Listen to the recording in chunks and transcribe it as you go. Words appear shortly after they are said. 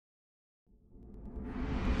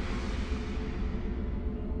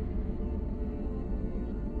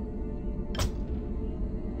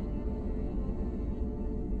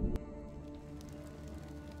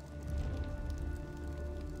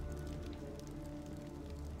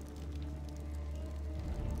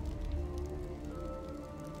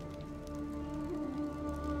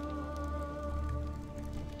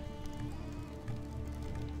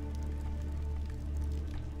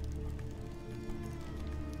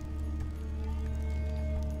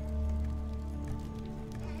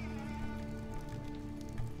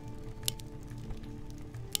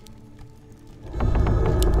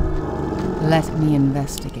Let me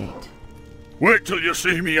investigate. Wait till you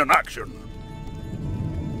see me in action.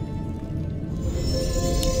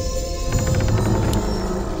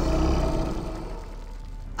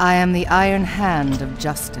 I am the iron hand of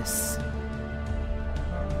justice.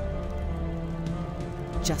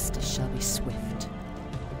 Justice shall be swift.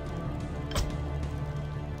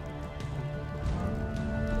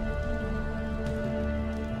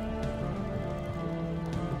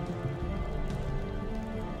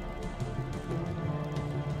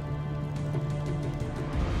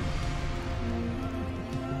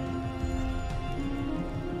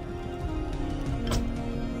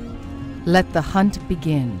 Let the hunt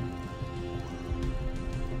begin.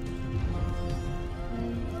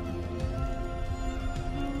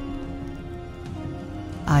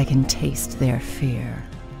 I can taste their fear.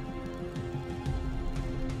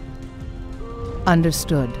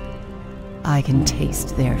 Understood. I can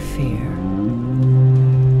taste their fear.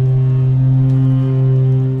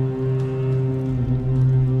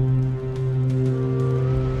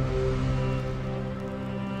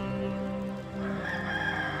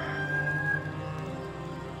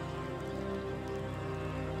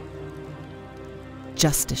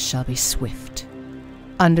 Justice shall be swift.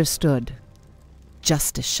 Understood.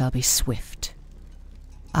 Justice shall be swift.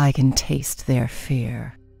 I can taste their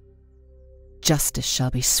fear. Justice shall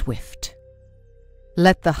be swift.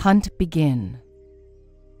 Let the hunt begin.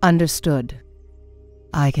 Understood.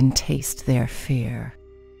 I can taste their fear.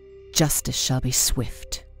 Justice shall be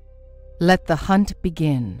swift. Let the hunt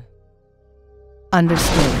begin.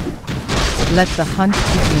 Understood. Let the hunt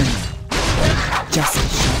begin.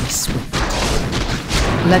 Justice shall be swift.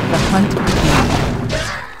 Let the hunt begin.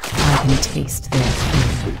 I can taste their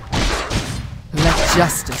fear. Let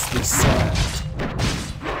justice be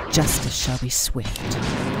served. Justice shall be swift.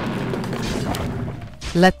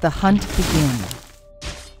 Let the hunt begin.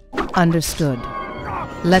 Understood.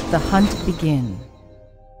 Let the hunt begin.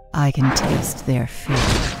 I can taste their fear.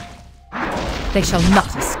 They shall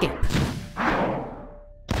not escape.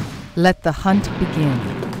 Let the hunt begin.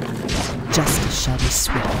 Justice shall be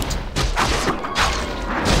swift.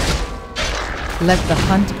 Let the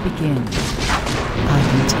hunt begin. I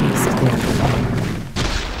can taste their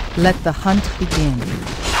fear. Let the hunt begin.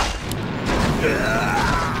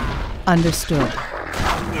 Understood.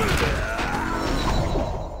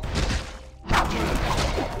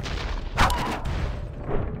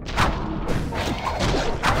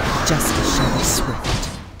 Justice shall be swift.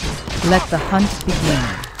 Let the hunt begin.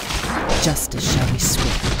 Justice shall be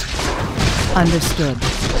swift. Understood.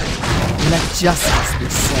 Let justice be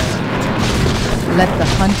served. Let the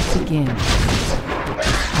hunt begin.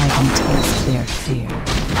 I can taste their fear.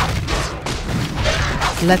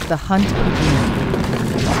 Let the hunt begin.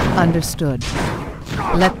 Understood.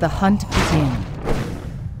 Let the hunt begin.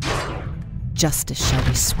 Justice shall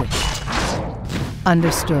be swift.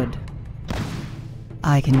 Understood.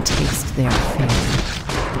 I can taste their fear.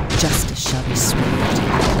 Justice shall be swift.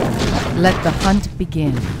 Let the hunt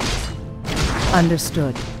begin.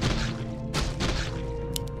 Understood.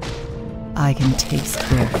 I can taste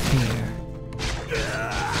their fear.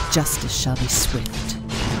 Justice shall be swift.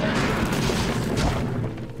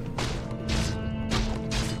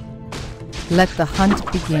 Let the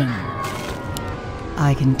hunt begin.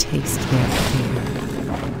 I can taste their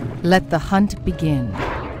fear. Let the hunt begin.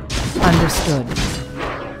 Understood.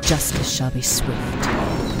 Justice shall be swift.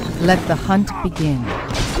 Let the hunt begin.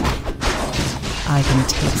 I can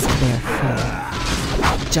taste their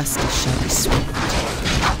fear. Justice shall be swift.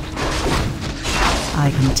 I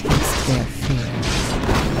can taste their fear.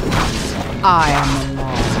 I am the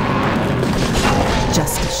law.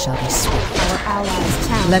 Justice shall be swift. Our allies'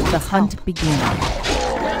 town. Let the hunt begin.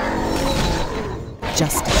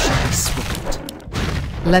 Justice shall be swift.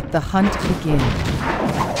 Let the hunt begin.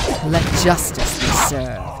 Let justice be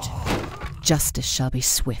served. Justice shall be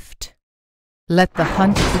swift. Let the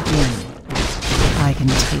hunt begin. I can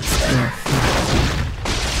taste their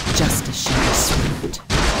fear. Justice shall be swift.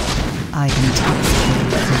 I can taste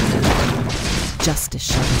their fear. Justice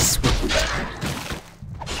shall be swift.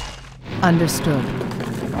 Understood.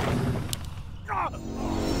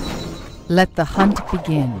 Let the hunt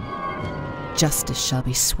begin. Justice shall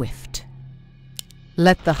be swift.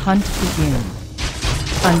 Let the hunt begin.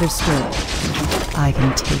 Understood. I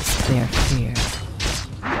can taste their fear.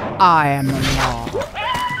 I am the law.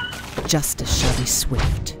 Justice shall be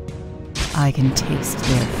swift. I can taste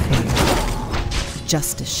their fear.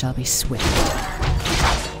 Justice shall be swift.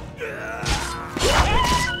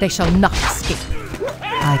 They shall not escape.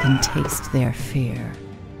 I can taste their fear.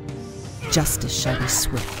 Justice shall be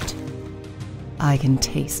swift. I can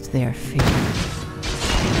taste their fear.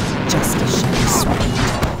 Justice shall be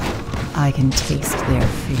swift. I can taste their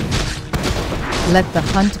fear. Let the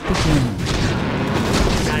hunt begin.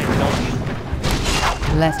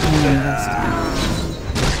 Let me investigate.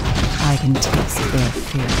 I can taste their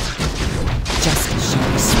fear. Justice shall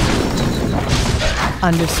be swift.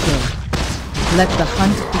 Understood. Let the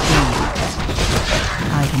hunt begin.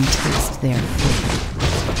 I can taste their fear.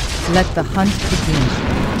 Let the hunt begin.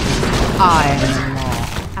 I am the law.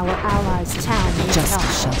 Our allies' town needs help.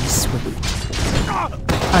 Justice shall be swift.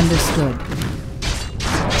 Understood.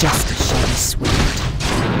 Justice shall be swift.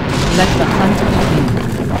 Let the hunt begin.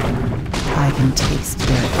 I can taste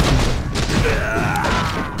their fear.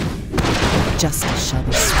 Justice shall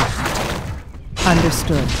be swift.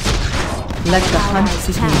 Understood. Let the hunt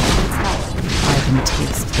begin. I can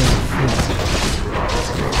taste their fear.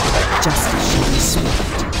 Justice shall be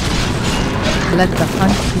swift. Let the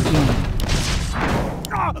hunt begin.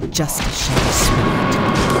 Justice shall be swift.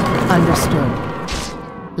 Understood.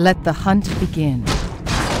 Let the hunt begin.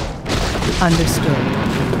 Understood.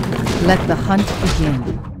 Let the hunt begin.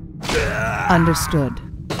 Understood.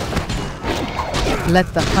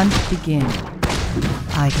 Let the hunt begin.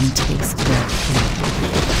 I can taste their fear.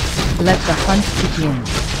 Let the hunt begin.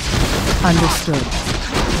 Understood.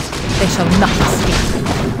 They shall not escape.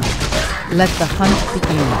 Let the hunt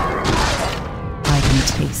begin. I can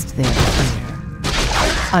taste their fear.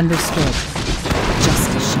 Understood.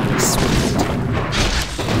 Justice shall be swift.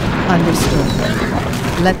 Understood.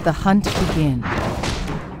 Let the hunt begin.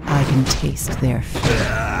 I can taste their fear.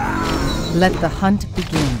 Let the hunt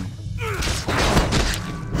begin.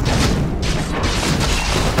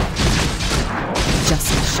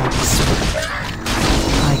 Justice shall be swift.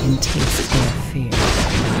 I can taste their fear.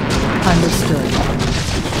 Understood.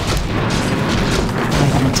 I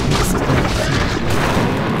can taste their fear.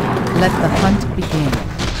 Let the hunt begin.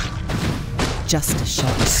 Justice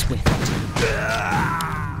shall be swift.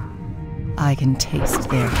 I can taste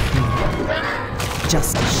their fear.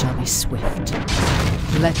 Justice shall be swift.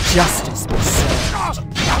 Let justice be served.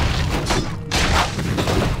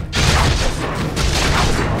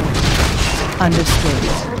 Understood.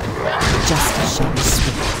 Justice shall be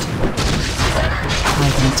swift. I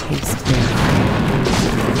can taste their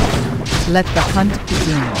fear. Let the hunt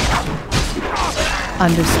begin.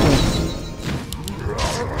 Understood.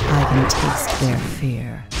 I can taste their fear.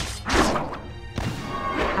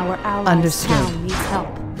 Our allies' Understood. town needs help.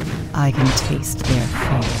 I can taste their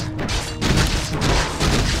fear.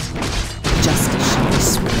 Justice shall be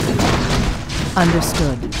swift.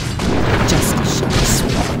 Understood. Justice shall be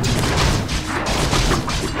swift.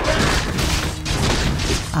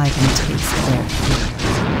 I can taste their fear.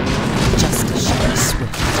 Justice shall be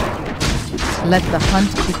swift. Let the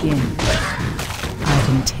hunt begin. I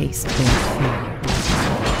can taste their fear.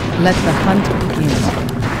 Let the hunt begin.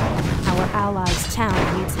 Our allies' town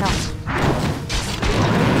needs help.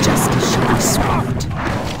 Justice shall be swift.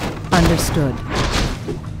 Understood.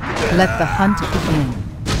 Let the hunt begin.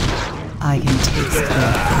 I can taste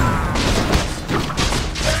their fear.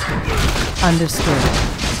 Understood.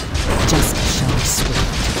 Justice shall be swift.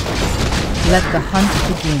 Let the hunt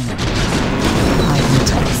begin. I can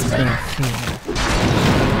taste their fear.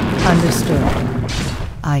 Understood.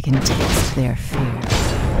 I can taste their fear.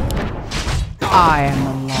 I am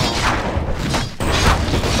the law.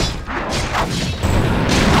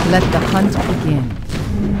 Let the hunt begin.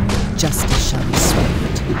 Justice shall be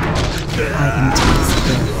swift. I can taste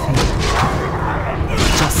their fear.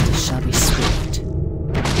 Justice shall be swift.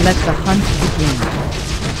 Let the hunt begin.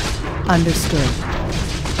 Understood.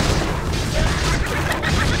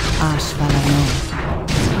 Ashvalano.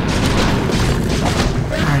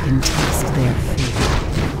 I can taste their fear.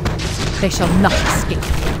 They shall not escape.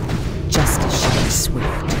 Justice shall be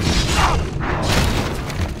swift.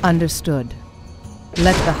 Understood.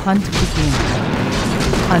 Let the hunt begin.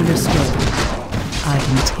 Understood. I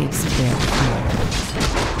can taste their fear.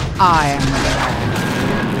 I am the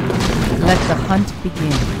law. Let the hunt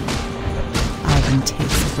begin. I can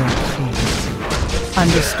taste their fear.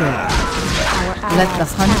 Understood. Let the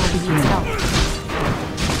hunt begin.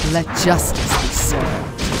 Let justice be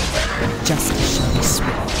served. Justice shall be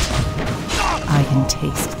swift. I can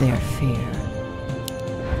taste their fear.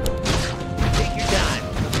 Take your time.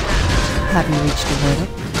 Have you reached a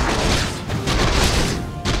verdict?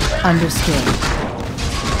 Understood.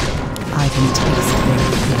 I can taste their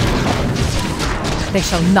fear. They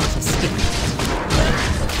shall not escape.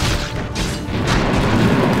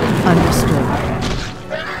 Understood.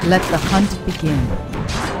 Let the hunt begin.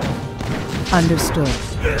 Understood.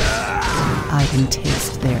 I can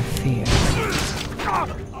taste their fear.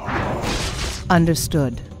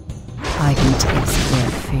 Understood. I can taste their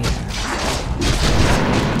fear.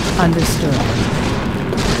 Understood.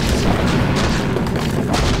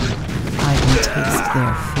 I can taste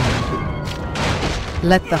their fear.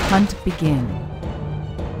 Let the hunt begin.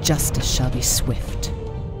 Justice shall be swift.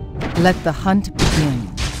 Let the hunt begin.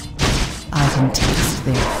 I can taste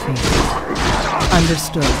their fear.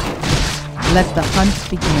 Understood. Let the hunt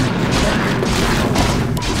begin.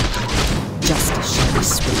 Justice shall be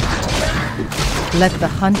swift. Let the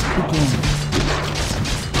hunt begin.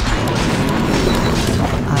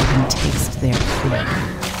 I can taste their fear.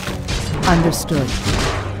 Understood.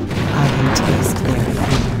 I can taste their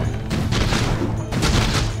fear.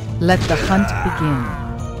 Let the hunt begin.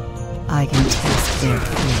 I can taste their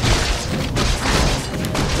fear.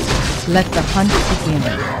 Let the hunt begin.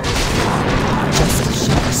 Justice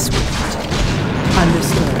shall be swift.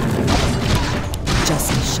 Understood.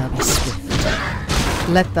 Justice shall be swift.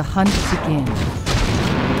 Let the hunt begin.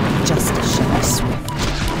 Justice shall be swift.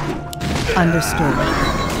 Understood.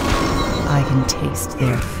 I can taste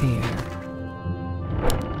their fear.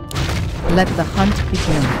 Let the hunt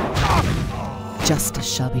begin. Justice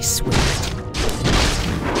shall be swift.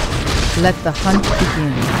 Let the hunt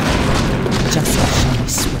begin. Justice shall be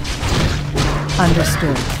swift.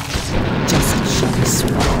 Understood. Justice shall be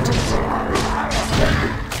swift.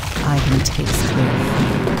 I can taste their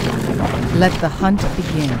fear. Let the hunt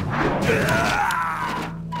begin.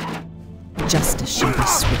 Justice shall be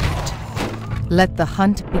swift. Let the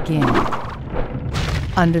hunt begin.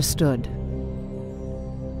 Understood.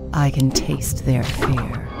 I can taste their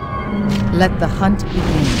fear. Let the hunt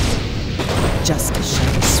begin. Justice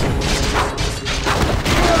shall be swift.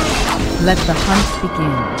 Let the hunt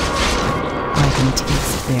begin. I can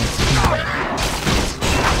taste their fear.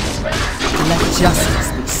 Let justice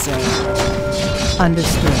be served.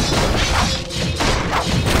 Understood.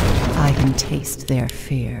 I can taste their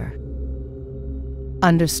fear.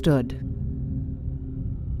 Understood.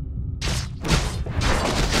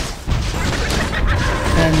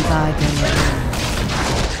 Then by day,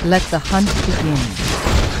 let the hunt begin.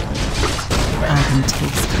 I can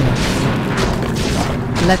taste their fear.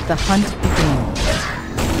 Let the hunt begin.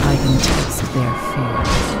 I can taste their fear.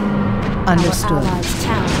 Understood.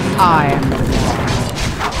 I am the law.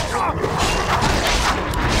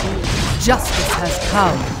 Justice has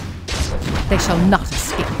come. They shall not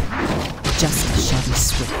escape. Justice shall be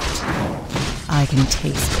swift. I can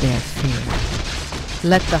taste their fear.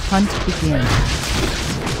 Let the hunt begin.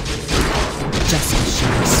 Justice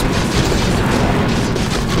shall be swift.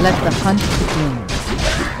 Let the hunt begin.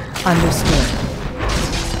 Understood.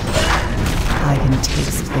 I can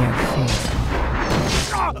taste their fear.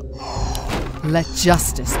 Let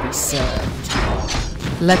justice be served.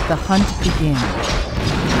 Let the hunt begin.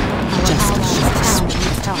 Justice shall be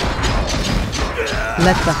swift.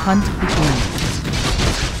 Let the hunt begin.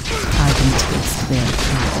 I can taste their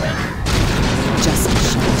fear. Justice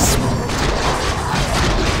shall be swift.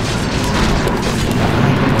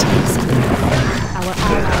 I can taste their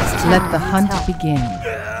fear. Let the hunt begin.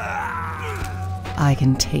 I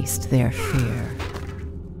can taste their fear.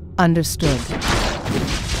 Understood.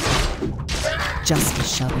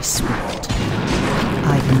 Justice shall be swift.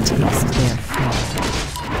 I can taste their fear.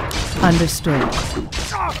 Understood.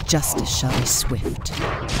 Justice shall be swift.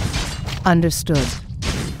 Understood.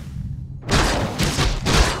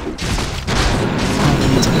 I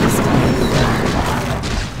can taste their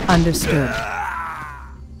fear. Understood.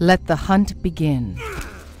 Let the hunt begin.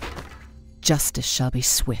 Justice shall be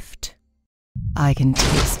swift. I can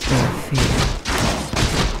taste their fear.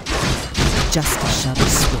 Justice shall be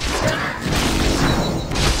swift.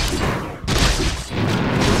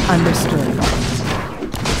 Understood.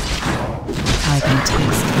 I can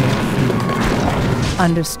taste their fear.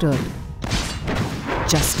 Understood.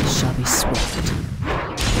 Justice shall be swift.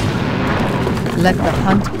 Let the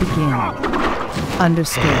hunt begin.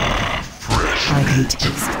 Understood. I can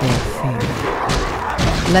taste their fear.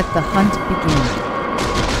 Let the hunt begin.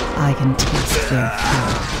 I can taste their fear.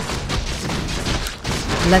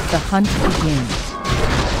 Let the hunt begin.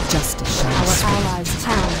 Justice shall be swift. Our allies'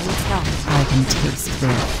 town needs help. I can taste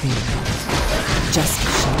their fear.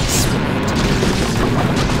 Justice shall be swift.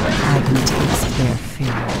 I can taste their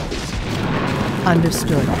fear.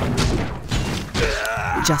 Understood.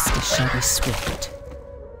 Justice shall be swift.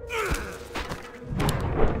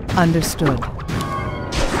 Understood.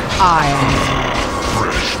 I am.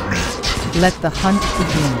 Let the hunt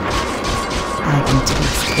begin. I can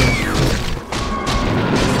taste their fear.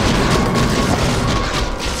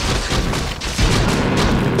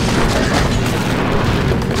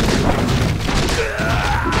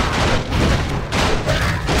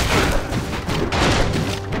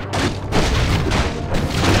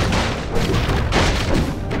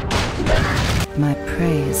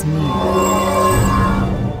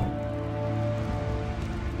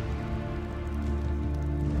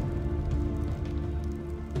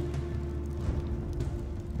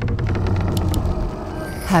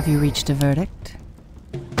 Have you reached a verdict?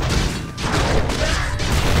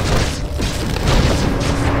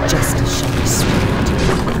 Justice shall be swift.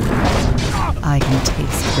 I can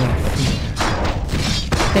taste their fear.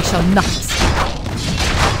 They shall not escape.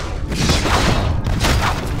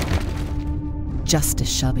 Justice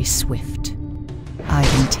shall be swift. I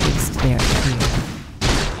can taste their fear.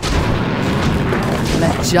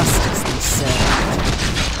 Let justice be served.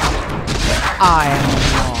 I am the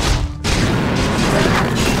law.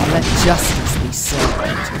 Let justice be served.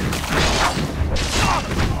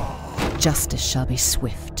 Justice shall be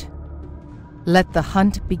swift. Let the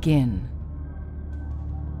hunt begin.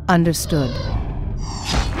 Understood.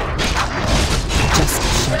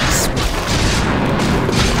 Justice shall be swift.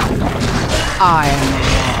 I am the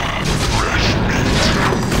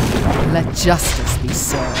law. Let justice be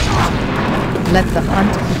served. Let the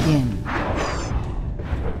hunt begin.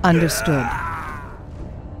 Understood.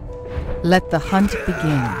 Let the hunt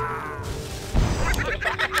begin.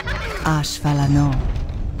 Ashvalano.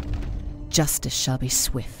 Justice shall be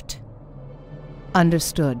swift.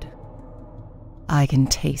 Understood. I can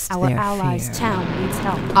taste Our their allies' fear. town needs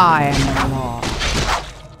help. I am the law.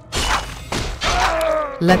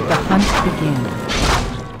 Let the hunt begin.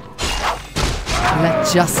 Let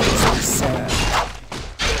justice be served.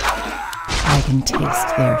 I can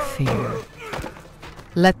taste their fear.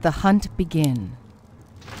 Let the hunt begin.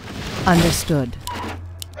 Understood.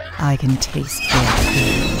 I can taste their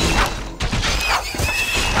fear.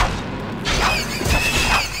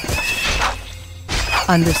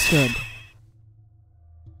 Understood.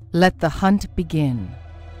 Let the hunt begin.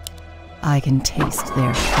 I can taste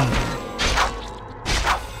their fear.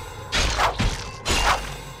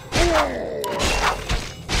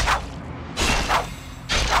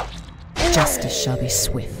 Justice shall be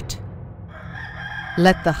swift.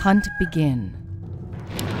 Let the hunt begin.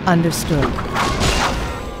 Understood.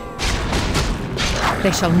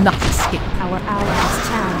 They shall not escape. Our allies'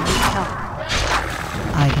 town needs help.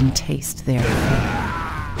 I can taste their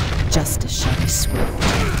fear. Justice shall be swift.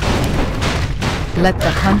 Let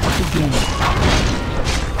the hunt begin.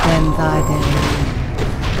 Then thy day.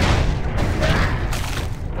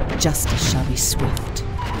 Justice shall be swift.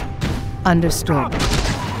 Understood.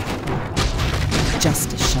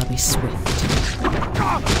 Justice shall be swift.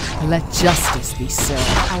 Let justice be served.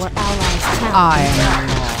 Our allies' town I needs am help.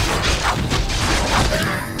 the law.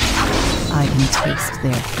 I can taste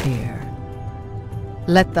their fear.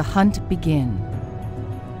 Let the hunt begin.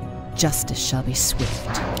 Justice shall be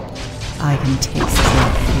swift. I can taste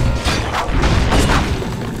their fear.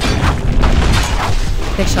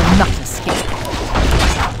 They shall not escape.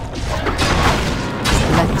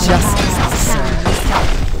 Let justice be served.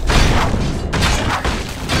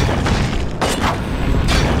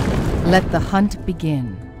 Let the hunt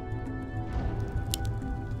begin.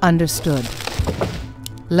 Understood.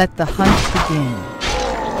 Let the hunt begin.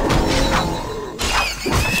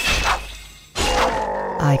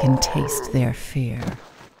 I can taste their fear.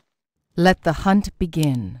 Let the hunt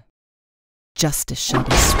begin. Justice shall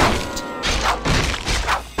be swift.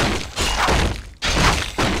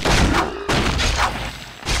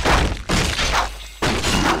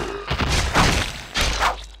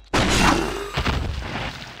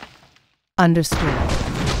 Understood.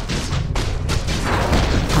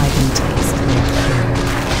 I can taste their fear.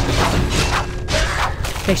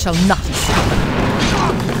 They shall not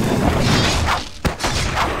escape.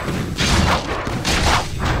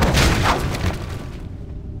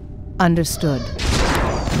 Understood.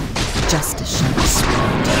 Justice shall be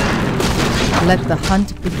swift. Let the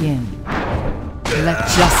hunt begin. Let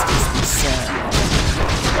justice be served.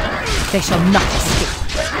 They shall not escape.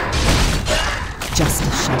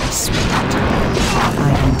 Justice shall be swift.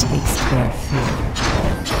 I can taste their fear.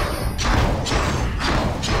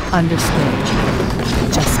 Understood.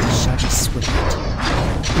 Justice shall be swift.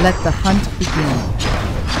 Let the hunt begin.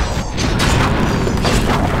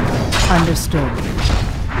 Understood.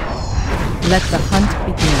 Let the hunt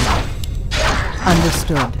begin.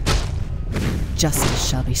 Understood. Justice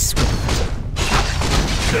shall be swift.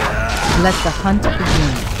 Let the hunt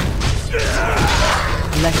begin.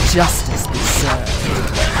 Let justice be served.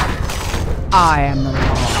 I am the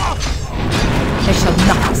law. They shall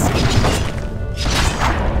not escape.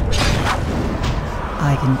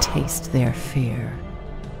 I can taste their fear.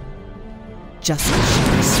 Justice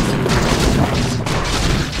shall be swift.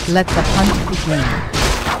 Let the hunt begin.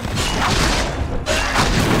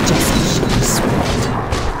 Justice shall be swift.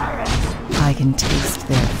 I can taste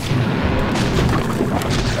their fear.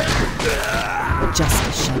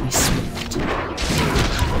 Justice shall be swift.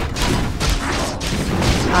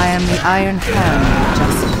 I am the iron hand of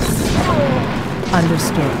justice.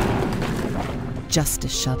 Understood.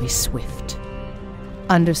 Justice shall be swift.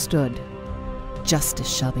 Understood.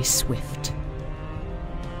 Justice shall be swift.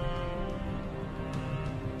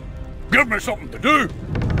 Give me something to do.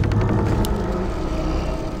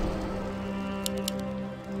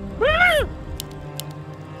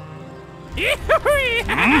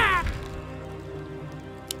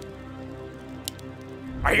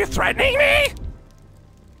 Are you threatening me?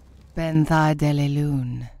 Benthai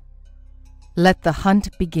Delelun. Let the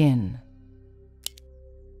hunt begin.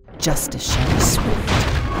 Justice shall be swift.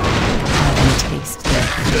 I can taste their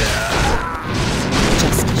fear.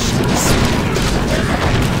 Justice shall be swift.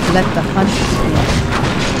 Let the hunt begin.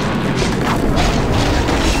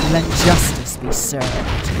 Let justice be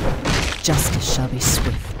served. Justice shall be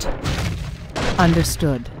swift.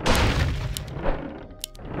 Understood.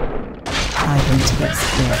 I can taste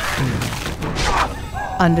their fear.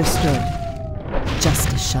 Understood.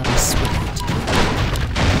 Justice shall be swift.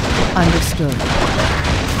 Understood.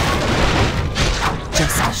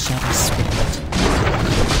 Justice shall be swift.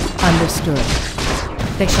 Understood.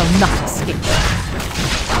 They shall not escape.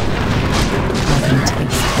 I can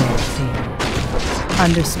taste their fear.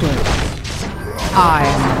 Understood. I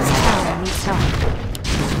am the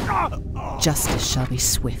law. Justice shall be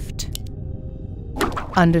swift.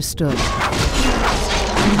 Understood.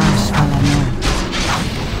 Ashvalano.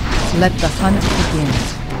 Let the hunt begin.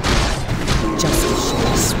 Justice shall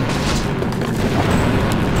be swift.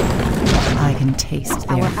 I can taste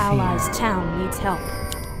their Our fear. allies' town needs help.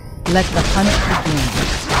 Let the hunt begin.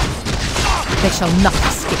 They shall not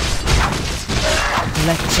escape.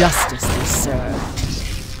 Let justice be served.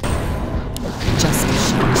 Justice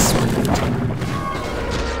shall be swift.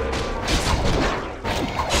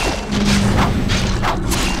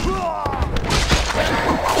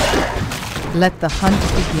 Let the hunt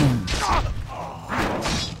begin.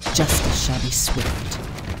 Justice shall be swift.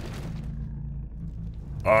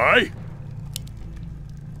 Aye?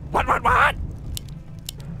 What?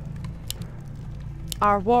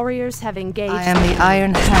 Our warriors have engaged. I am the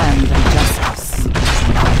iron hand of justice.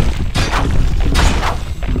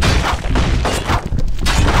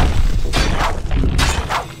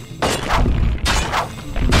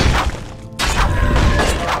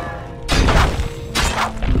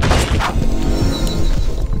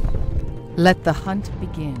 Let the hunt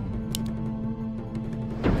begin.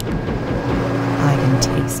 I can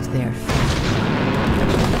taste their fear.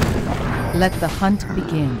 Let the hunt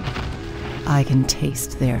begin. I can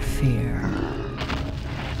taste their fear.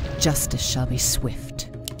 Justice shall be swift.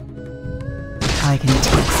 I can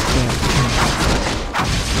taste their fear.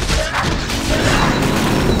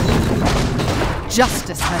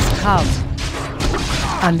 Justice has come.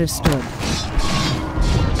 Understood.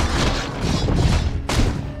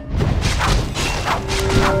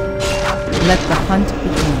 Let the hunt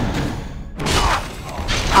begin.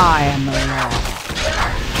 I am the law.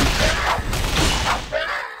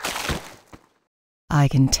 I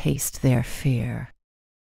can taste their fear.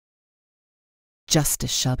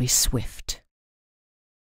 Justice shall be swift.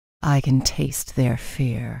 I can taste their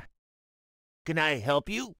fear. Can I help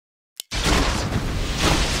you?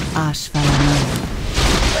 Ashvalano.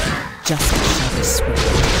 Justice shall be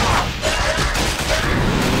swift.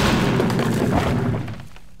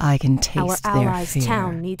 I can Our taste their allies' fear.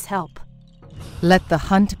 town needs help. Let the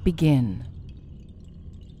hunt begin.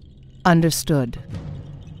 Understood.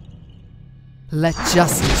 Let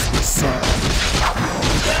justice be served.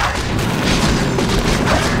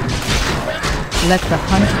 Let the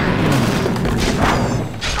hunt begin.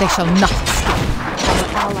 They shall not escape.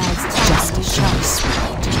 Our allies' town Justice needs shall be help.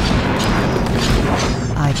 swift.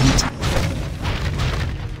 I can take.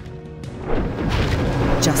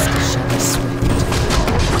 Justice shall be swift.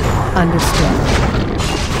 Understood.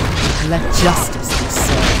 Let justice be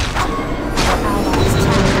served. Our allies'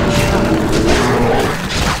 town needs help.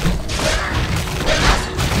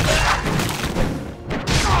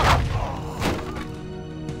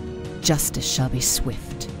 Justice shall be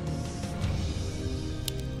swift.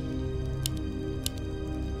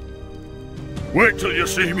 Wait till you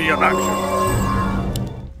see me in action.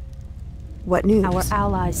 What news? Our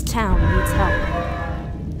allies' town needs help.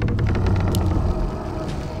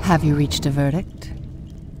 Have you reached a verdict?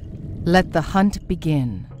 Let the hunt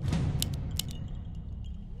begin.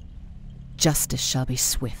 Justice shall be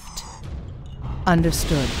swift.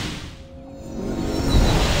 Understood.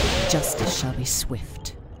 Justice shall be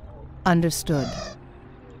swift. Understood.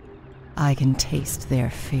 I can taste their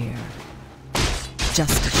fear.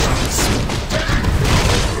 Justice shall be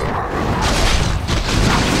swift.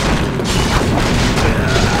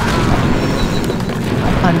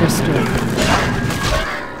 Understood.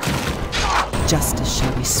 Justice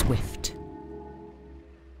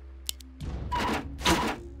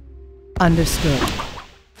Understood.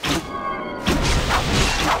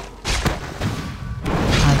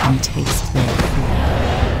 I can taste their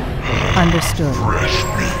fear. Understood.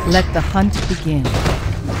 Let the hunt begin.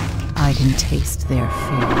 I can taste their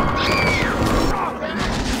fear.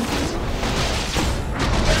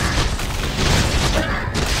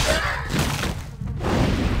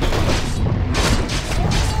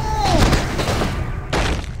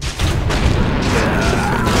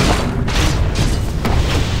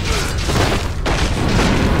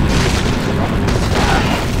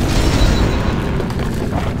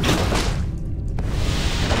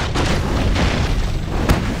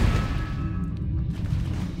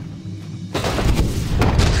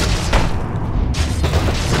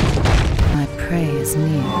 Prey is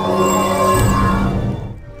near.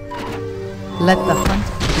 Let the hunt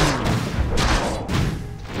begin.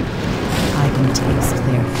 I can taste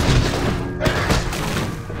their fear.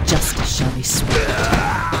 Justice shall be swift.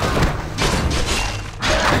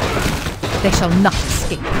 They shall not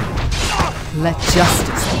escape. Let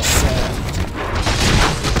justice be served.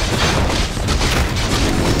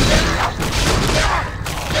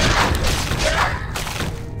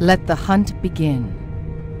 Let the hunt begin.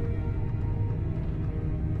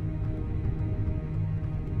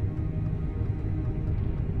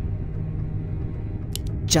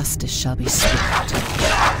 Justice shall be swift.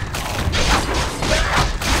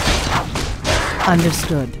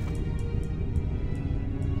 Understood.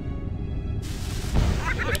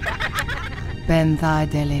 Ben thy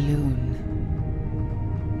delelun.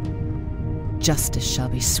 Justice shall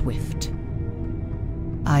be swift.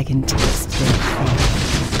 I can taste their fear.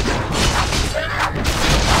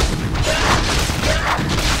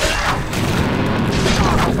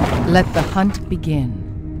 Let the hunt begin.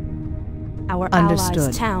 Our Understood.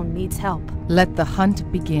 allies' town needs help. Let the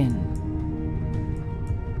hunt begin.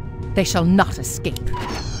 They shall not escape.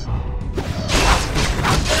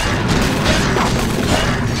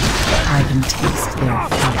 I can taste their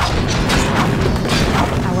fear.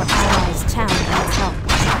 Our allies' town needs help.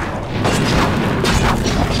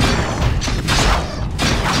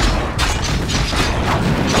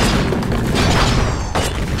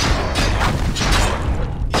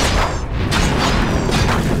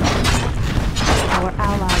 Our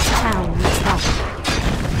allies' town needs help.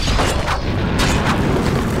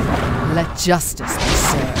 Let justice be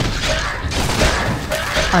served.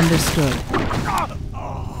 Understood.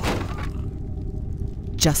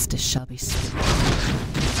 Justice shall be swift.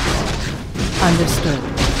 Understood.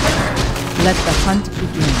 Let the hunt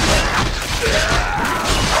begin.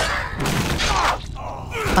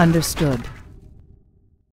 Understood.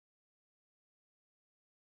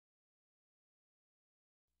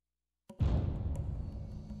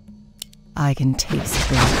 I can taste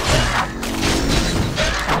their fear.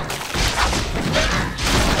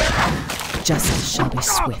 Justice shall be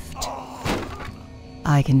swift.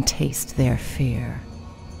 I can taste their fear.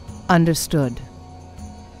 Understood.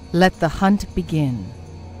 Let the hunt begin.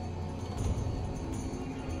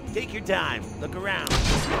 Take your time. Look around.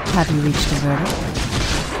 Have you reached a verdict?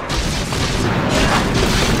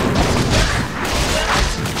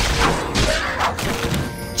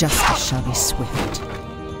 Justice shall be swift.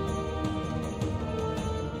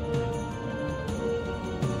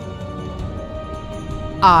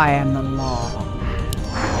 I am the law.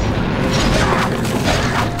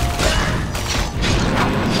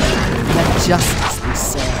 Let justice be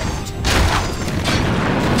served.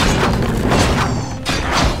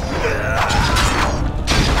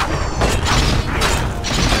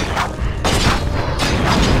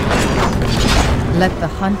 Let the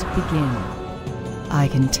hunt begin. I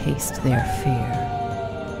can taste their fear.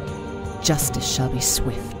 Justice shall be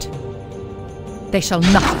swift. They shall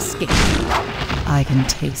not escape. I can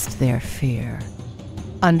taste their fear.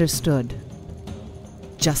 Understood.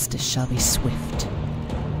 Justice shall be swift.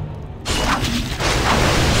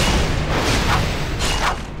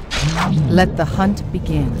 Let the hunt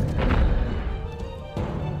begin.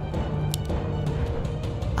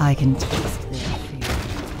 I can taste their fear.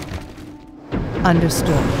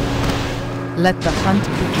 Understood. Let the hunt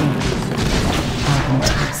begin. I can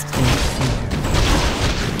taste their fear.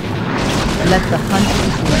 Let the hunt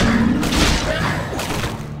begin.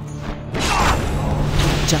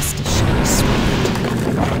 Justice shall be swift.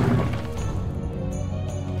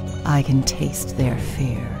 I can taste their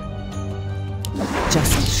fear.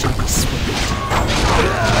 Justice shall be swift.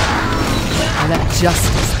 Let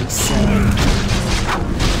justice be served.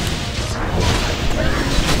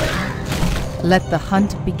 Let the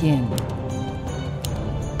hunt begin.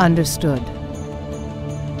 Understood.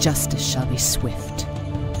 Justice shall be swift.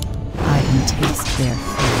 I can taste their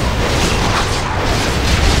fear.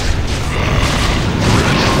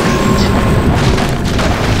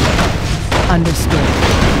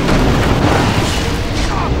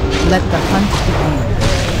 Let the hunt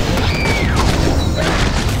begin.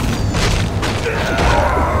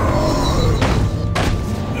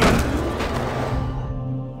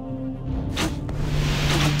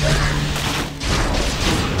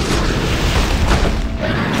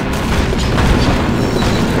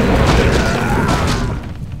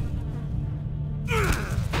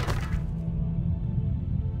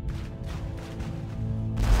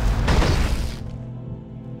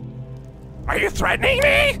 Are you threatening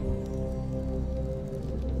me?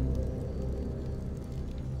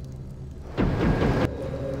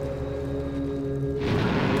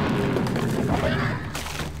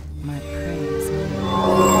 My praise.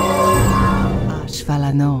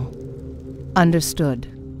 Ashvalano. Understood.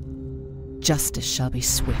 Justice shall be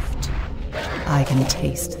swift. I can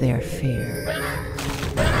taste their fear.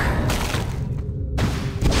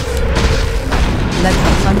 Let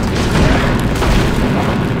the hunt begin.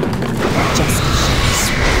 Justice shall be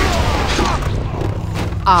swift.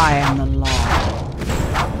 I am the law.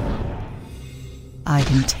 I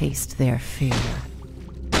can taste their fear.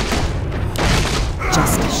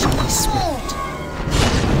 Justice shall be swift.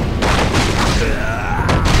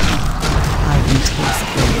 I can taste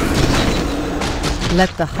their fear.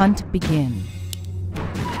 Let the hunt begin.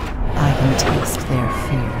 I can taste their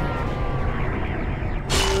fear.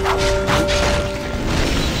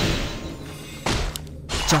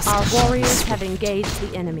 Justice Our shall be warriors swift. have engaged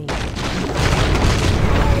the enemy.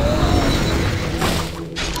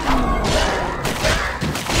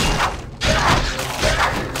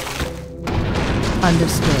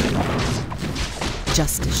 Understood.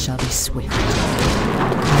 Justice shall be swift. I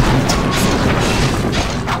can taste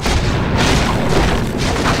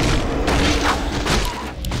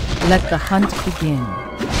it. Let the hunt begin.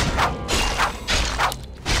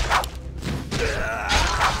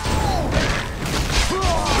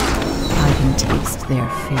 I can taste their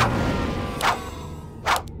fear.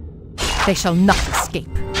 They shall not escape.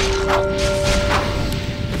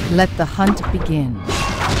 Let the hunt begin.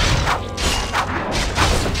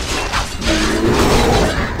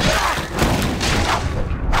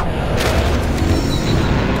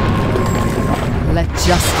 Let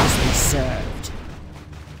justice be served.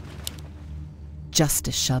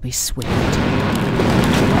 Justice shall be swift.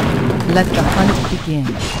 Let the hunt begin.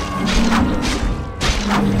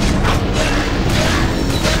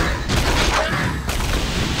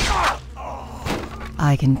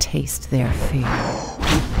 I can taste their fear.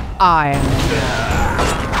 I am the law.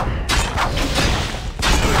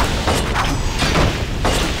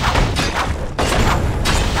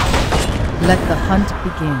 Let the hunt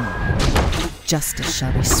begin. Justice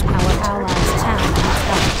shall be swift. Our allies' town needs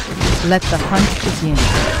help. Let the hunt begin.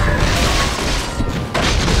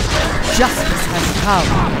 Justice has come.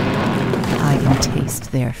 I can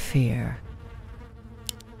taste their fear.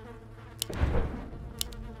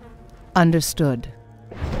 Understood.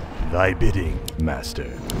 Thy bidding,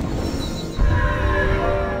 master.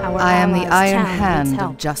 Our I am the allies' iron town hand needs of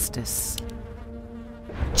help. justice.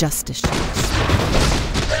 Justice shall be swift.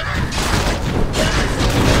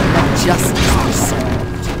 Let justice be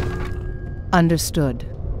served. Understood.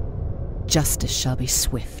 Justice shall be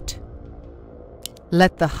swift.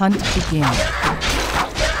 Let the hunt begin.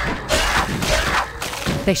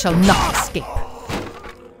 They shall not escape.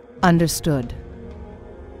 Understood.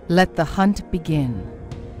 Let the hunt begin.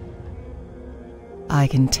 I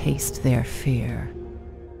can taste their fear.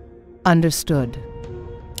 Understood.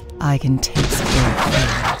 I can taste their fear.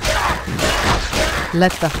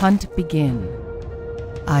 Let the hunt begin.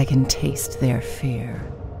 I can taste their fear.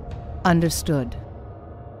 Understood.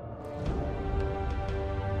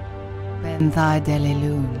 Ben thy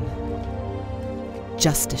delilun.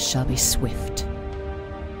 Justice shall be swift.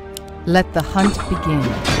 Let the hunt begin.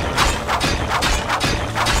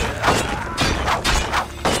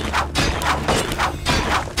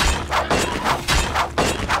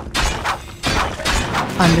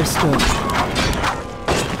 Understood.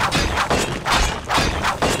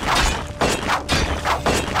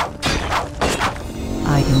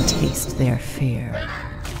 I can taste their fear.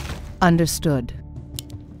 Understood.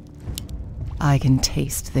 I can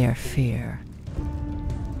taste their fear.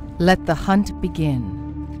 Let the hunt begin.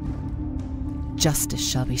 Justice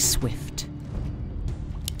shall be swift.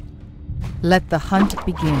 Let the hunt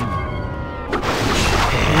begin.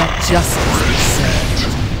 Let justice be served.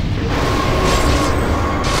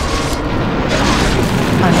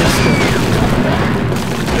 Understood.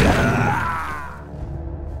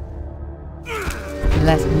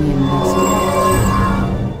 Let me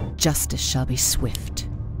investigate. Justice shall be swift.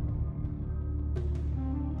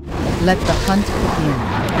 Let the hunt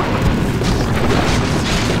begin.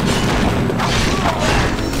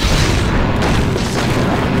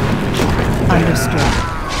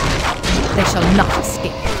 Understood. They shall not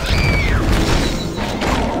escape.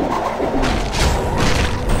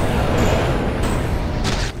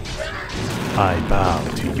 I bow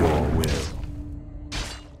to your will.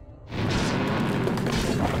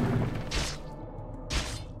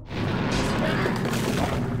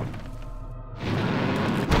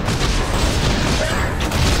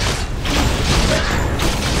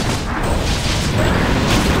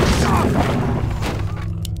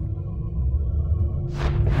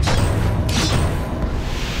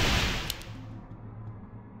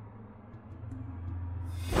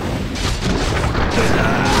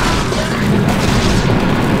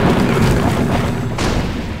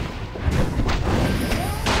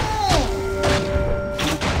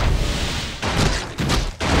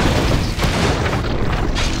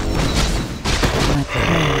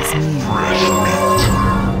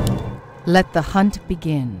 Let the hunt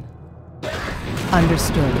begin.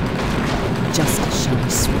 Understood. Justice shall be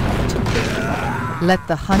swift. Let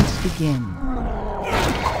the hunt begin.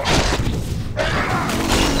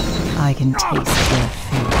 I can taste their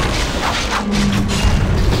fear.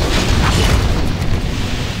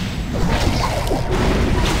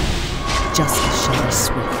 Justice shall be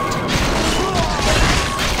swift.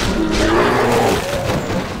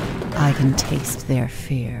 I can taste their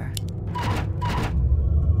fear.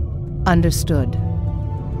 Understood.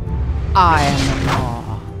 I am the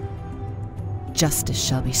law. Justice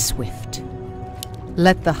shall be swift.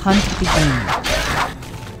 Let the hunt begin.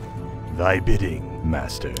 Thy bidding,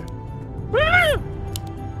 Master.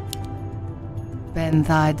 Ben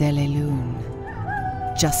thy delelun.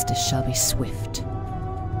 Justice shall be swift.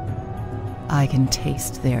 I can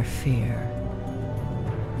taste their fear.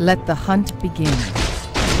 Let the hunt begin.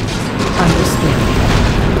 Understood.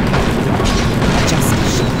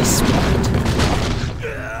 Justice shall be swift.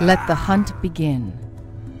 Let the hunt begin.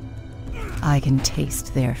 I can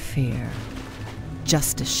taste their fear.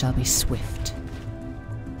 Justice shall be swift.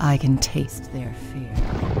 I can taste their fear.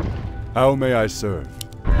 How may I serve?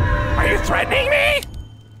 Are you threatening me?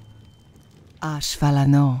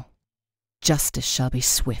 Ashvalano. Justice shall be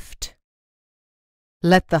swift.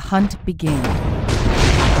 Let the hunt begin.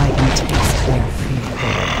 I can taste their fear.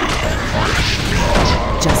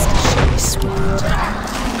 Justice shall be swift.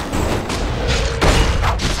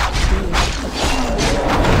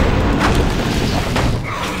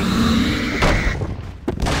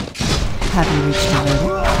 Have you reached your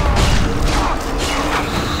limit?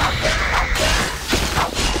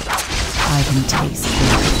 I can taste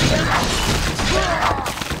their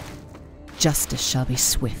fear. Justice shall be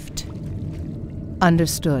swift.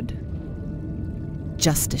 Understood.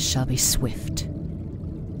 Justice shall be swift.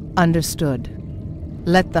 Understood.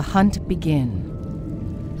 Let the hunt begin.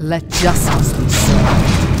 Let justice be served.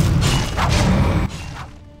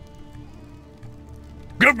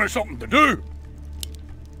 Give me something to do.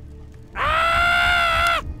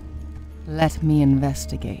 Let me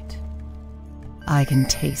investigate. I can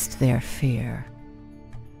taste their fear.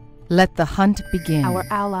 Let the hunt begin. Our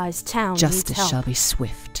allies' town Justice needs help. shall be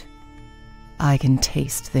swift. I can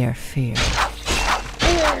taste their fear.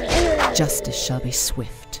 Justice shall be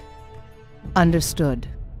swift. Understood.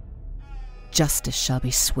 Justice shall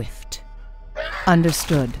be swift.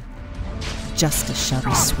 Understood. Justice shall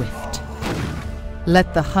be swift.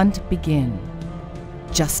 Let the hunt begin.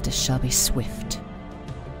 Justice shall be swift.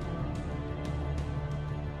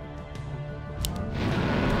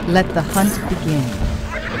 Let the hunt begin.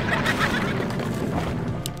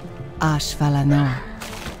 Ashvalano.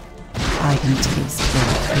 I can taste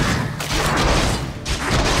their fear.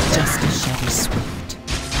 Justice shall be swift.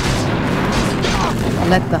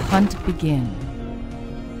 Let the hunt begin.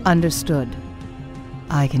 Understood.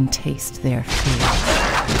 I can taste their fear.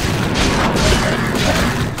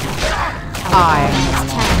 I am the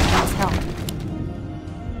law. Town needs help.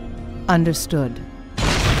 Understood.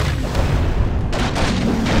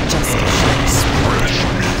 Justice shall be swift.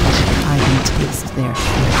 I can taste their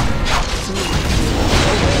fear.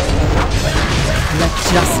 Let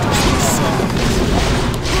justice be served.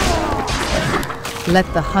 Let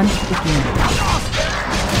the hunt begin.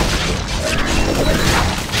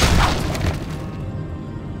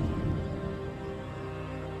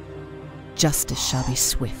 Justice shall be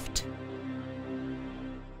swift.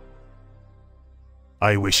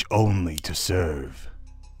 I wish only to serve.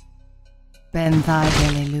 Ben thy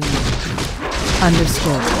delelu.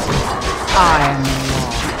 Understood. I am the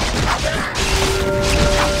law.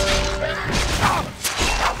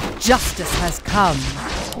 Justice has come.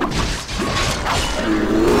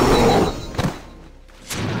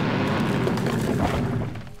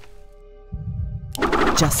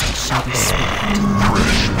 Justice shall be swift.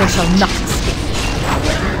 They shall not escape.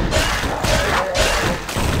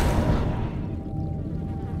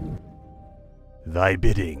 Thy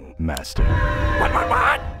bidding, master.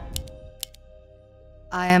 What?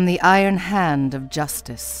 I am the iron hand of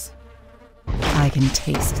justice. I can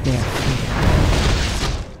taste their fear.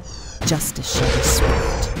 Justice shall be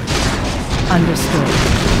swift. Understood.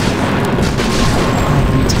 I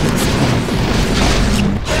can taste their fear.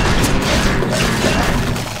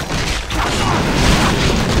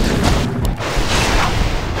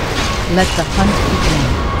 Let the hunt begin.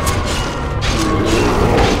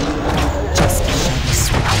 Justice shall be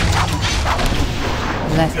swift.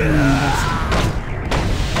 Let me investigate.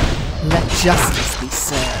 Let justice be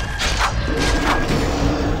served.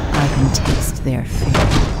 I can taste their fear.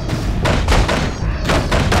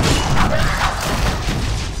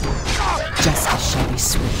 Justice shall be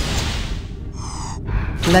swift.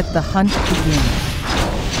 Let the hunt begin.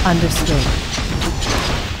 Understood.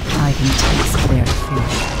 I can taste their fear.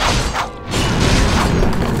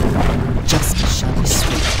 Justice shall be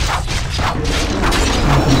swift.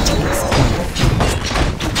 I can taste their fear.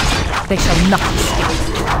 They shall not escape.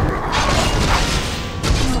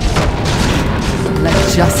 Let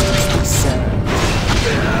justice be served.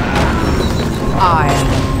 I am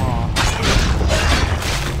the law.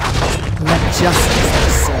 Let justice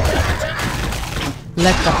be served.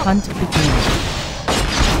 Let the hunt begin.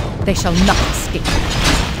 They shall not escape.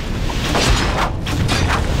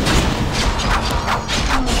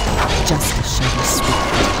 Justice shall be swift.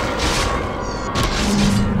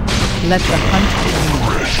 Let the hunt begin.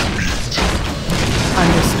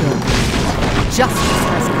 Understood. Justice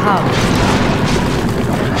has come.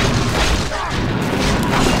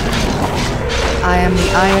 I am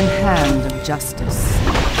the iron hand of justice.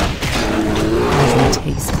 I can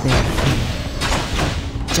taste their fear.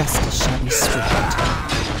 Justice shall be swift.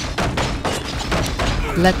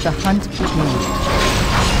 Let the hunt begin.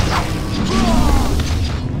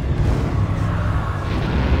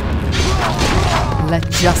 Let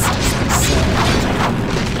justice be served.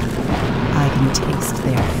 I can taste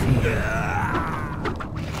their fear.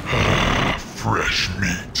 Fresh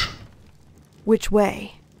meat. Which way?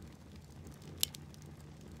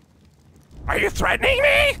 Are you threatening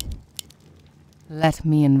me? Let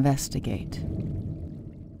me investigate.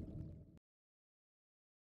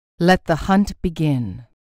 Let the hunt begin.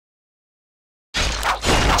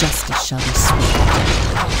 Justice shall be swift.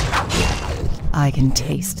 I can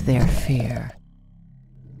taste their fear.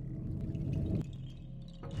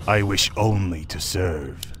 I wish only to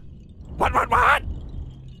serve. What?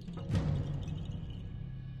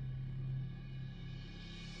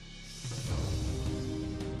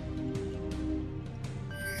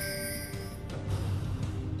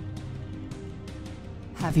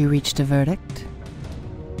 Have you reached a verdict?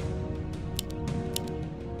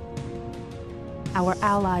 Our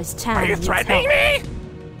allies' town Are you needs threatening help. me?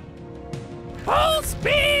 Full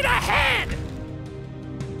speed ahead!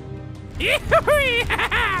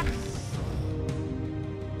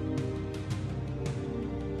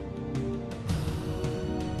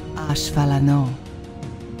 Ashvalano.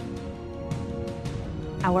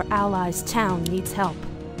 Our allies' town needs help.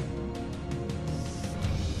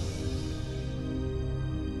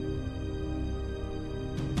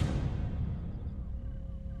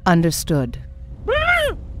 Understood.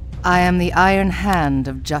 I am the iron hand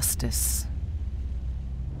of justice.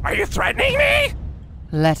 Are you threatening me?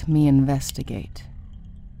 Let me investigate.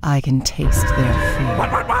 I can taste their fear.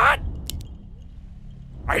 What?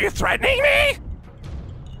 Are you threatening me?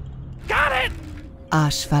 Got it!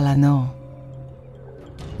 Ashvalano.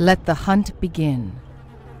 Let the hunt begin.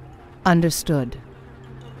 Understood.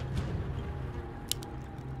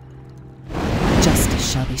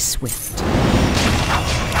 Justice shall be swift.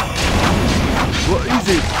 What is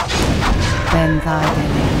it? Ben thy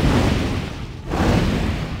delay.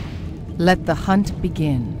 Let the hunt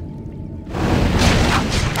begin.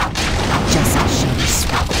 Justice shall be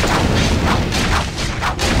swift.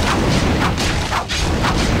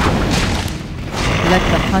 Let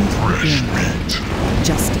the hunt begin.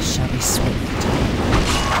 Justice shall be swift.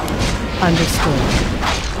 Understood.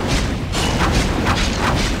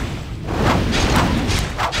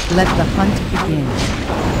 Let the hunt begin.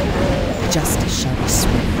 Justice shall be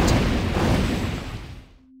swift.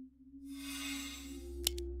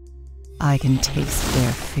 I can taste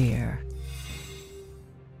their fear.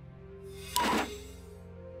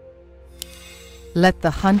 Let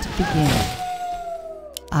the hunt begin.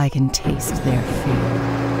 I can taste their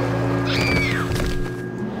fear.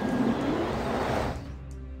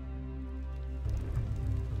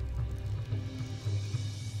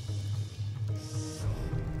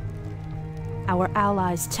 Our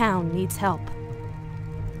allies' town needs help.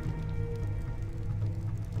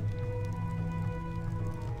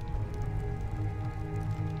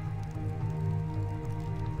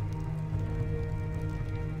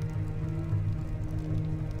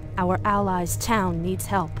 Our allies' town needs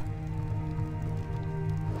help.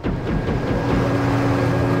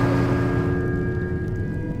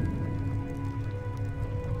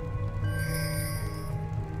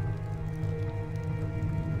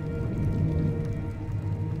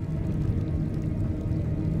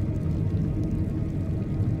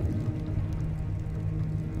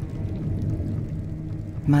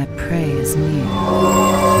 My prey is near.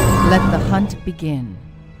 Let the hunt begin.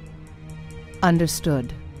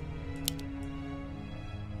 Understood.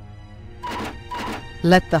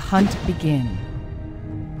 Let the hunt begin.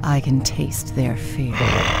 I can taste their fear.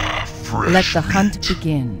 Let the hunt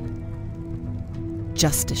begin.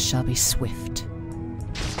 Justice shall be swift.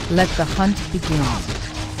 Let the hunt begin.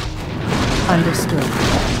 Understood.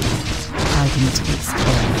 I can taste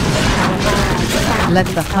their fear. Let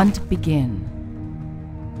the hunt begin.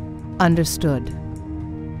 Understood.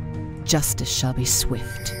 Justice shall be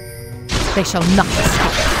swift. They shall not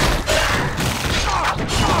escape.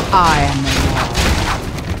 I am the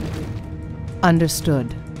law.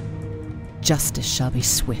 Understood. Justice shall be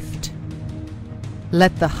swift.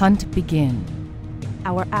 Let the hunt begin.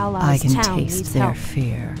 Our I allies' can town taste needs their help.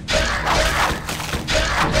 fear.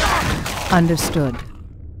 Understood.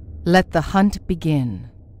 Let the hunt begin.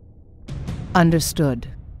 Understood.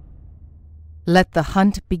 Let the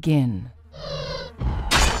hunt begin.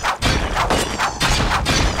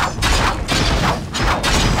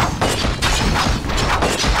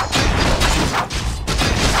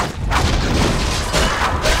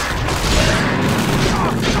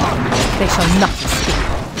 They shall not escape.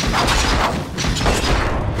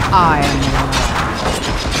 I am the law.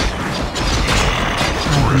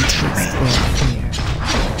 I can taste their fear.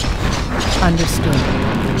 Understood.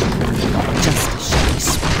 Justice shall be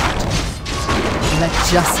swift. Let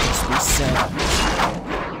justice be served.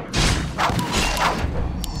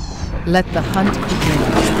 Let the hunt begin.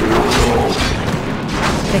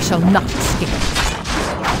 They shall not escape.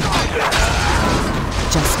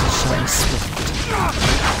 Justice shall be swift.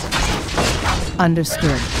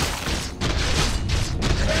 Understood.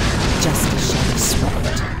 Justice shall be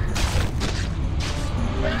swift.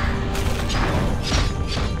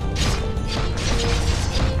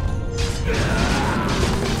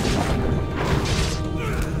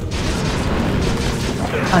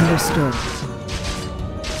 Understood.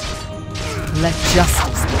 Let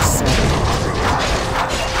justice be served.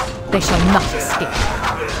 They shall not escape.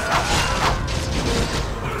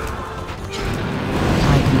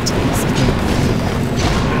 I can taste their fear.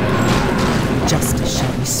 Justice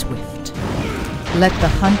shall be swift. Let the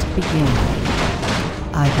hunt begin.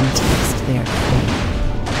 I can taste their fear.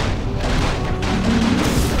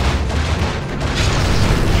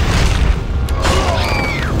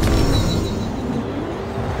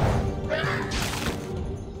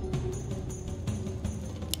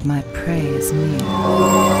 My prey is near.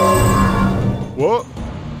 What?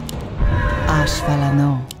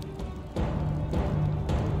 Ashvalano.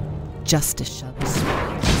 Justice shall be swift.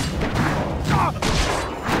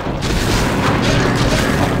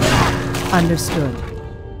 Understood.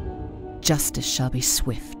 Justice shall be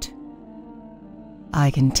swift. I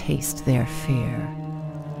can taste their fear.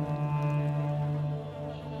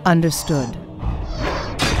 Understood.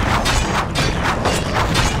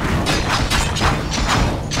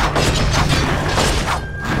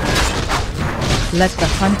 Let the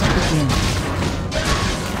hunt begin.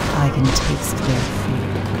 I can taste their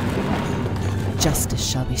fear. Justice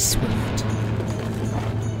shall be swift.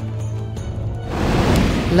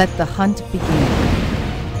 Let the hunt begin.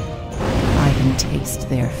 I can taste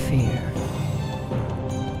their fear.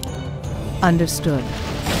 Understood.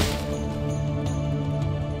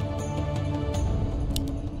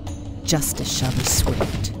 Justice shall be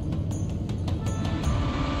swift.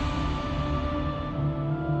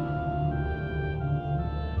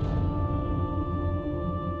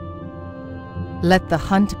 Let the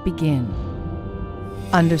hunt begin.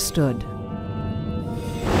 Understood.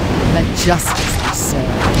 Let justice be served.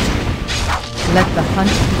 Let the hunt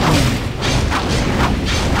begin.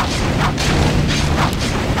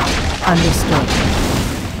 Understood.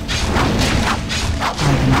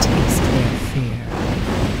 I can taste their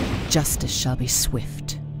fear. Justice shall be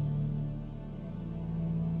swift.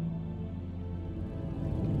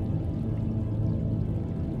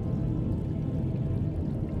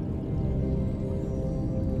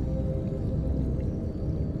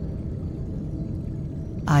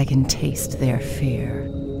 I can taste their fear.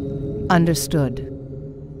 Understood.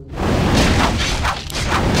 I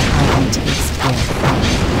can taste their fear.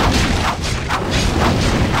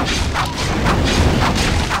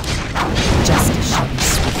 Justice shall be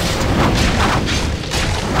swift.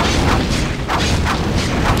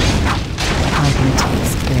 I can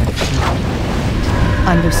taste their fear.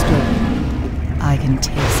 Understood. I can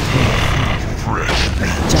taste their fear.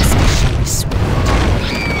 Justice shall be swift.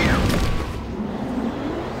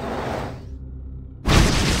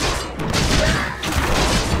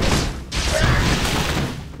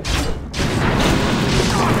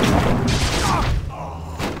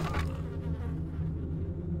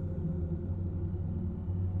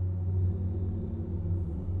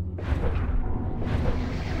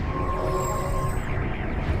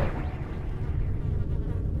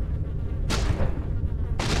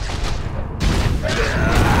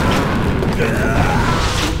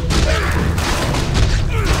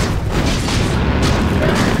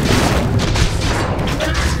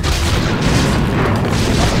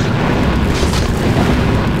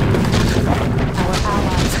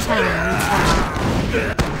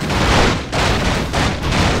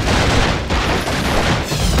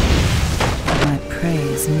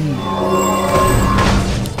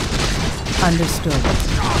 Understood.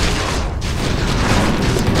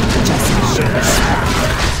 Justice shall be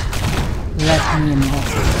swift. Let me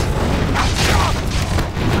involve.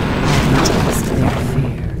 I can taste their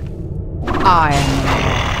fear. I am the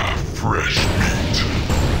law. Fresh meat.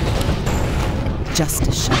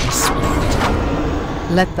 Justice shall be swift.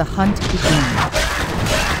 Let the hunt begin.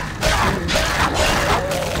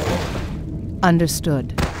 Understood.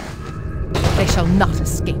 They shall not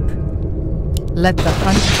escape. Let the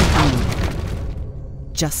hunt begin.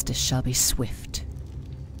 Justice shall be swift.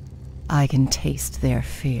 I can taste their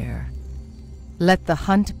fear. Let the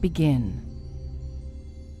hunt begin.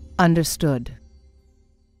 Understood.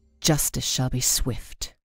 Justice shall be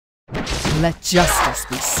swift. Let justice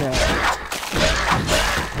be served.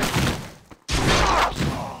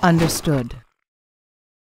 Understood.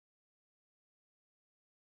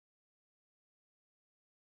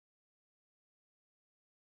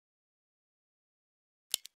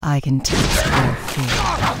 I can taste their fear.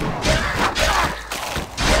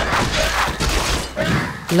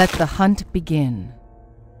 Let the hunt begin.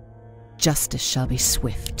 Justice shall be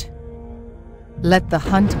swift. Let the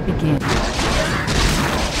hunt begin.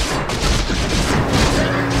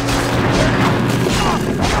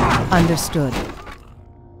 Understood.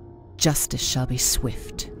 Justice shall be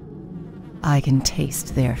swift. I can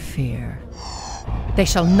taste their fear. They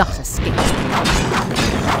shall not escape.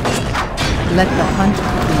 Let the hunt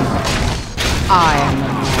begin. I am the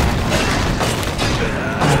law.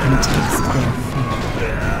 I can taste their fear.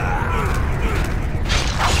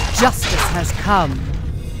 Justice has come.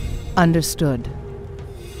 Understood.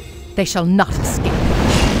 They shall not escape.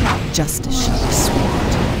 Justice shall be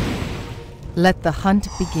swift. Let the hunt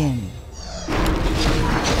begin.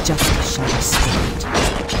 Justice shall be swift.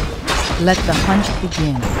 Let the hunt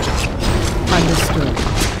begin. Understood.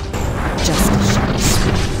 Justice shall be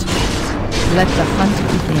swift. Let the hunt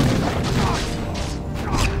begin.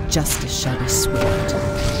 Justice shall be swift.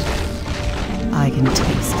 I can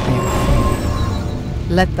taste their fear.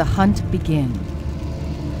 Let the hunt begin.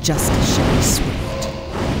 Justice shall be swift.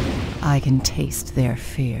 I can taste their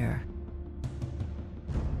fear.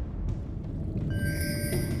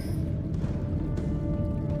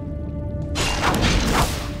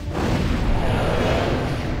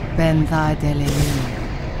 Ben thy delirium.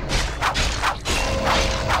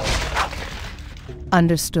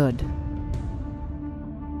 Understood.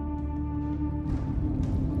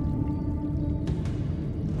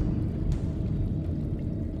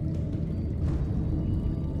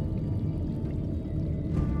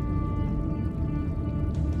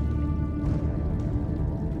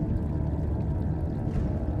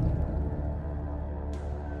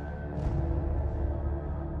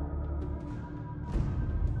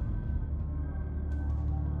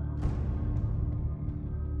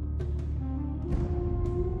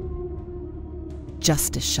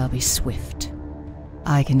 Justice shall be swift.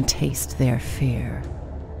 I can taste their fear.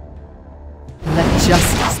 Let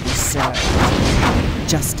justice be served.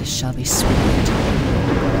 Justice shall be swift.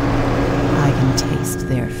 I can taste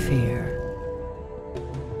their fear.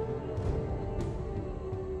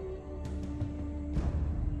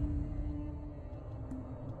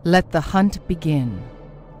 Let the hunt begin.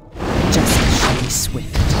 Justice shall be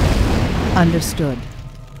swift. Understood.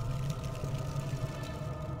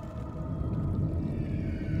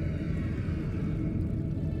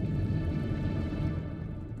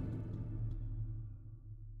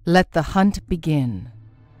 Let the hunt begin.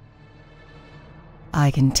 I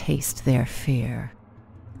can taste their fear.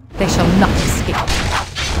 They shall not escape.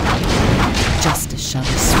 Justice shall be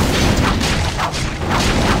swift.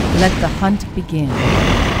 Let the hunt begin.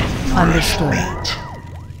 Understood.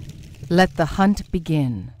 Let the hunt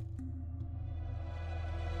begin.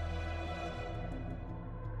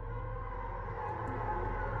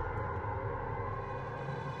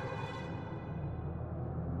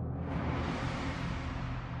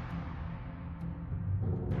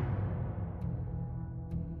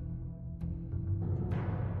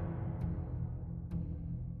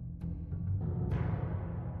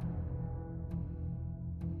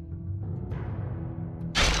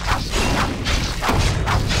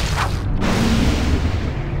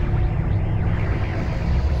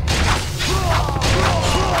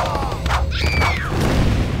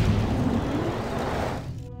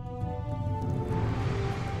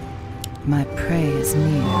 My prey is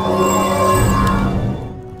near.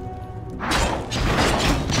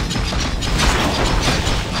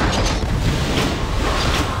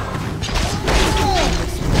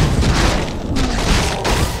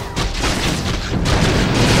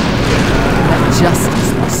 Let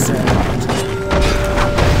justice be served.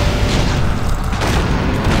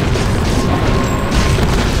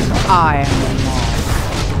 I am the law.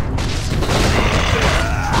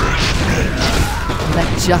 Let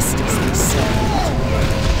justice be served.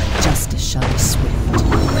 Justice shall be swift.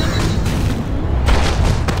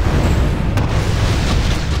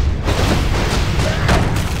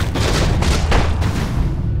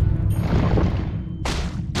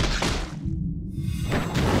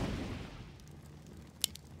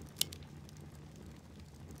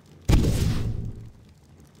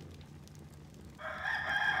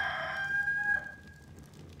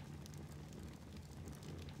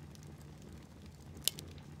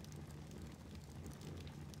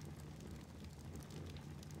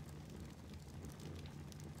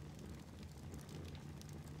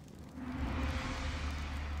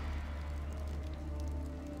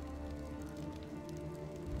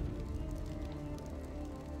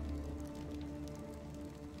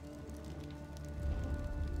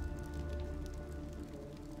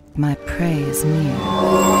 My prey is near.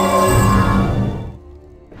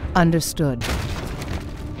 Understood.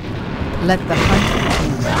 Let the hunt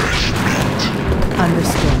begin.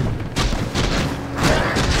 Understood.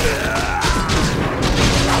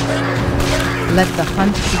 Let the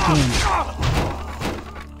hunt begin.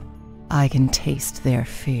 I can taste their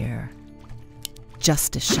fear.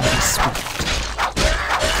 Justice shall be swift.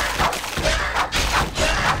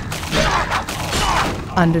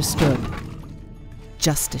 Understood.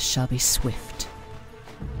 Justice shall be swift.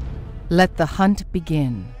 Let the hunt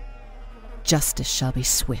begin. Justice shall be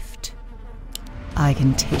swift. I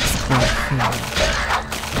can taste their fear.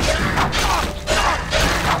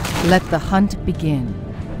 Let the hunt begin.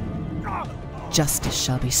 Justice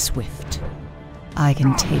shall be swift. I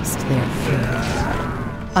can taste their fear.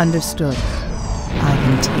 Understood. I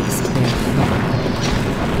can taste their fear.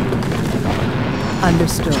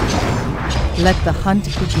 Understood. Let the hunt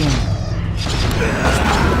begin.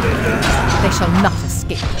 They shall not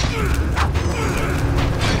escape.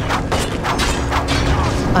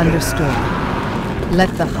 Understood.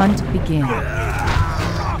 Let the hunt begin.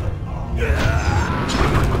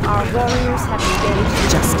 Our warriors have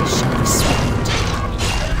engaged. Justice shall be swift.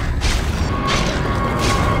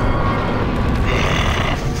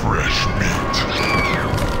 Fresh meat.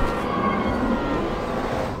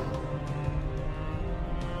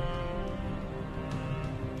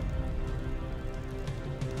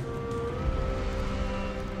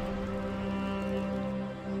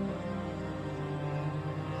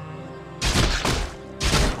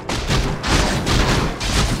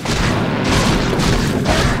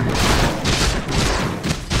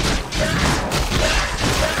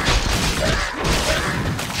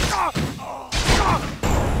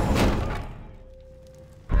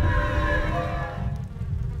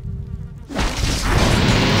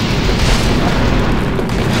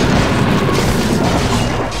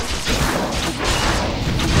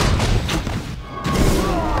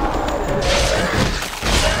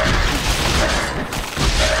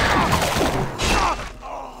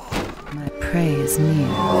 Prey is near.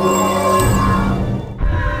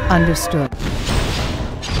 Understood.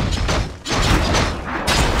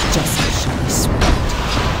 Justice shall be swift.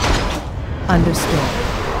 Understood.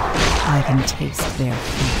 I can taste their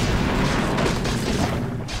fear.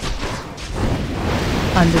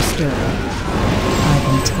 Understood. I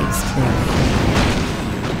can taste their fear.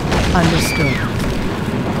 Understood.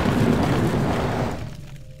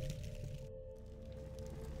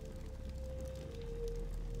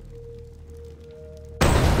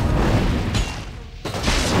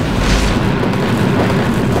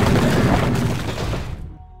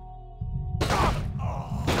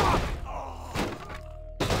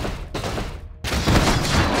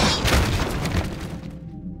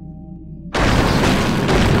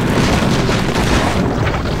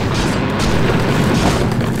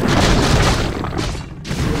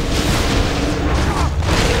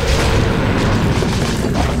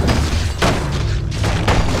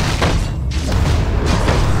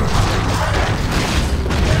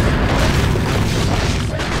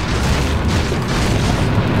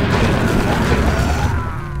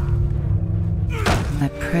 My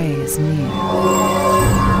prey is near.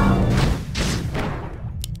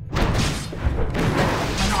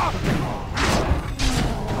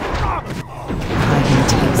 I can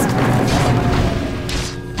taste their fire.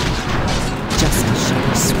 Justice shall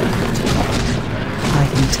be swift. I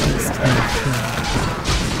can taste their fear.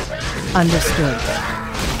 Understood.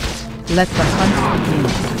 Let the hunt begin.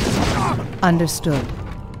 Understood.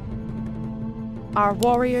 Our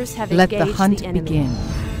warriors have Let engaged the hunt the enemy. begin.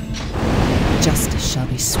 Justice shall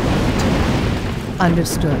be swift.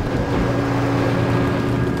 Understood.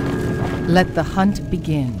 Let the hunt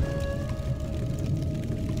begin.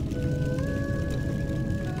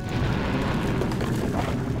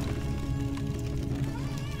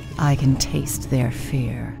 I can taste their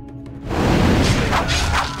fear.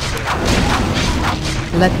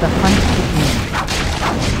 Let the hunt begin.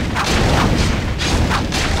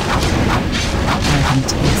 I can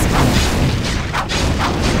taste their fear.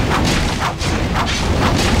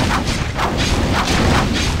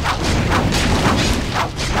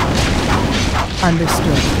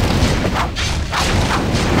 Understood.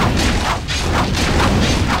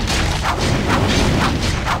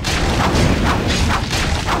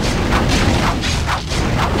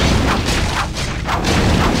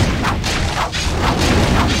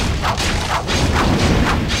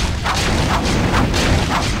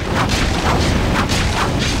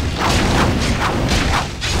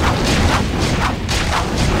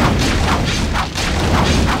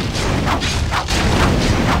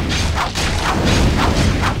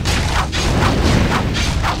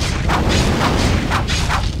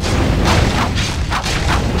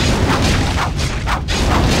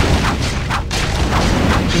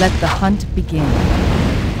 Let the hunt begin.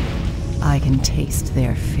 I can taste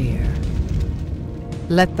their fear.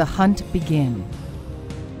 Let the hunt begin.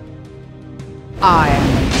 I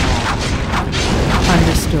am the law.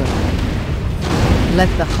 Understood. Let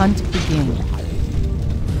the hunt begin.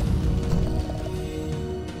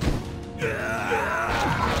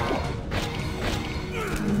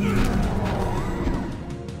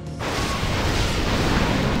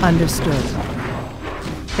 Understood.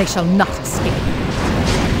 They shall not escape.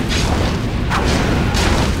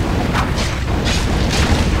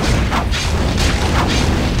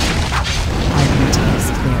 I can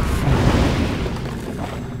taste their fear.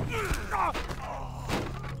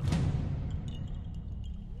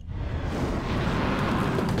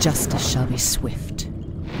 Justice shall be swift.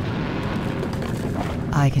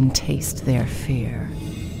 I can taste their fear.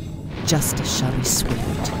 Justice shall be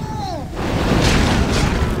swift.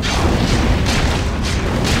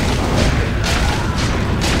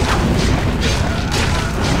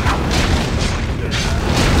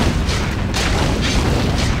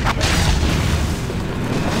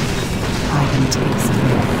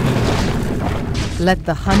 Let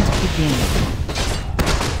the hunt begin.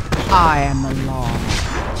 I am the law.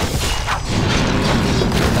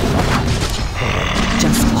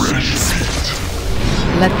 Justice shall be swift.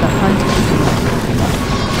 Let the hunt begin.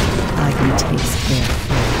 I can taste their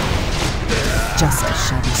fear. Justice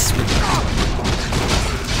shall be swift.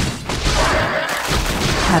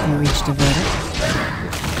 Have you reached a verdict?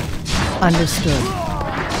 Understood.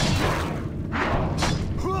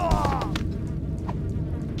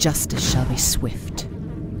 Justice shall be swift.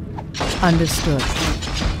 Understood.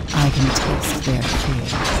 I can taste their fear.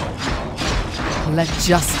 Let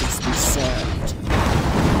justice be served.